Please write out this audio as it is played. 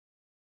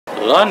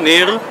Ran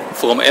Nir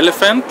from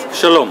LFNT,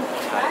 Shalom.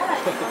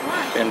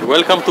 And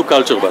welcome to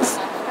CultureBuzz.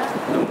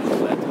 I'm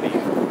glad to be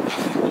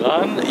here.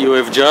 Ran, you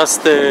have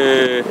just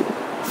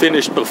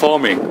finished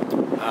performing.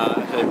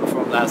 I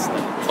performed last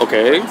night.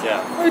 Okay.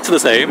 Yeah. It's the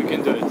same. We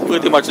can do it.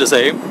 Pretty much the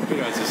same.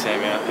 Pretty much the same,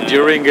 yeah.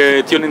 During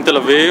Tune in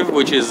Tel Aviv,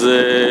 which is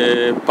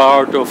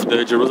part of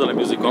the Jerusalem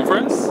Music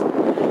Conference.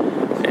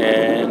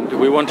 And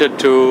we wanted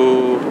to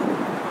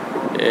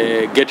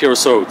get your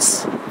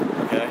thoughts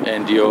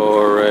and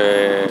your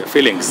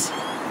feelings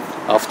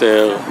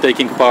after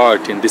taking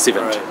part in this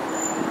event. Right.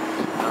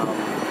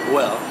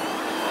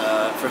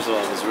 First of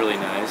all, it was really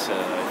nice.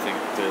 I think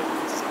that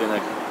it's been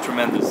a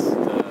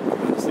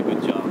tremendously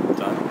good job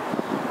done.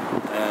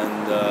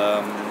 And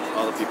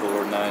all the people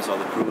were nice, all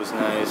the crew was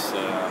nice.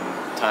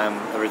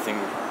 Everything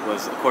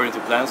was according to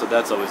plan, so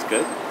that's always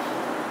good.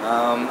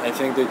 I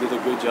think they did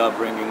a good job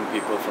bringing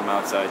people from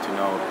outside to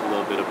know a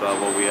little bit about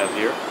what we have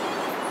here.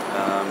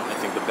 I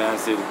think the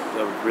bands did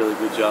a really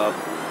good job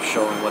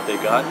showing what they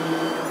got.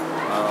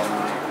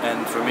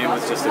 And for me it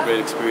was just a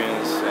great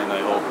experience, and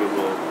I hope it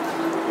will,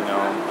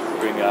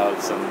 bring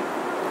out some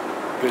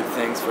good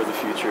things for the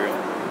future and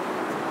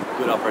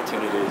good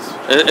opportunities.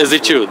 As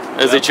it should.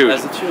 As it should,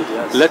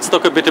 yes. Let's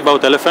talk a bit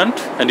about LFNT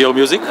and your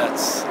music.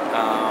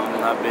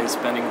 I've been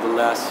spending the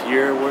last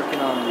year working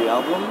on the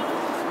album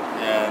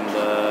and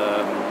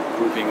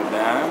grouping a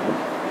band,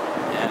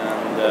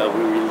 and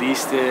we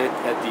released it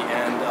at the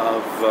end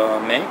of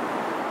May,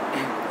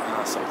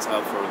 so it's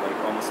out for like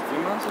almost 3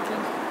 months, I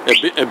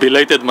think. A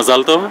belated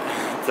Mazal Tov.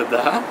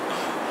 Tada.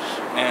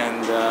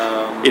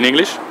 And in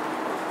English?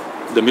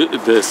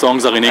 The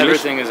songs are in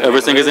English?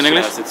 Everything is in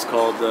English? Yes, it's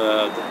called,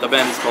 the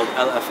band is called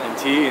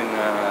LFNT, and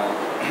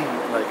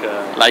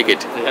like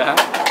it. Yeah.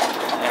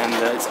 And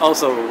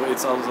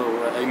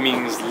it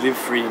means live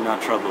free,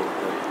 not trouble.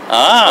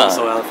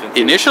 Also LFNT.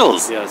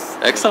 Initials. Yes.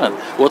 Excellent.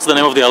 What's the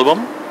name of the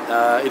album?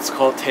 It's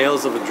called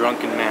Tales of a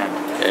Drunken Man.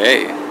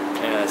 Hey.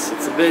 Yes,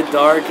 it's a bit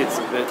dark. It's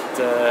a bit.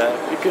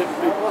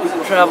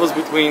 It travels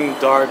between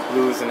dark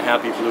blues and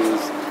happy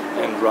blues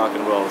and rock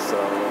and roll. So.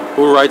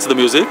 Who writes the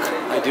music?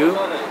 I do.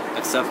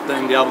 Except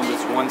in the album,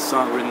 there's one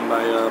song written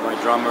by my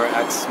drummer,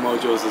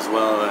 ex-Mojos as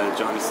well,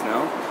 Johnny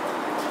Snell.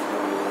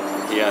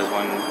 He has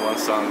one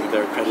song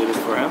there credited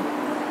for him.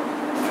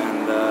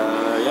 And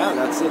yeah,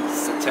 that's it.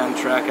 It's a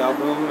 10-track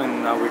album,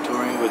 and now we're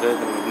touring with it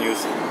and with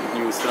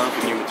new stuff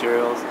and new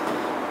materials.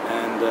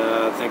 And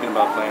thinking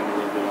about playing a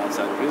little bit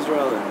outside of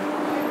Israel, and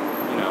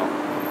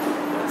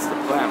that's the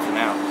plan for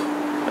now.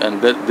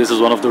 And this is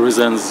one of the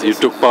reasons you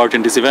took part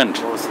in this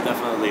event. Most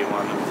definitely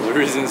one of the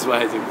reasons why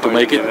I took part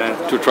in the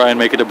event. To try and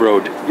make it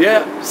abroad.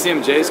 Yeah,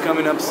 CMJ is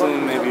coming up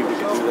soon. Maybe we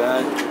could do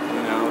that.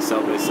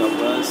 South by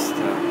Southwest,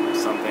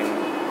 something,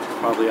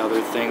 probably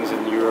other things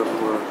in Europe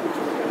or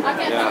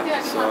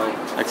yeah. So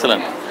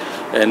excellent.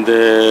 And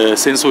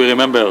since we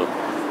remember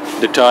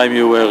the time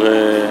you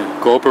were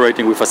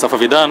cooperating with Asaf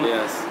Avidan,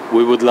 yes,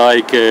 we would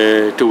like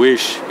to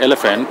wish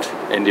LFNT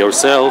and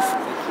yourself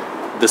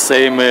the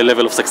same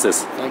level of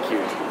success. Thank you.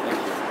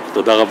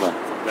 תודה רבה.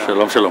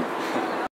 שלום שלום.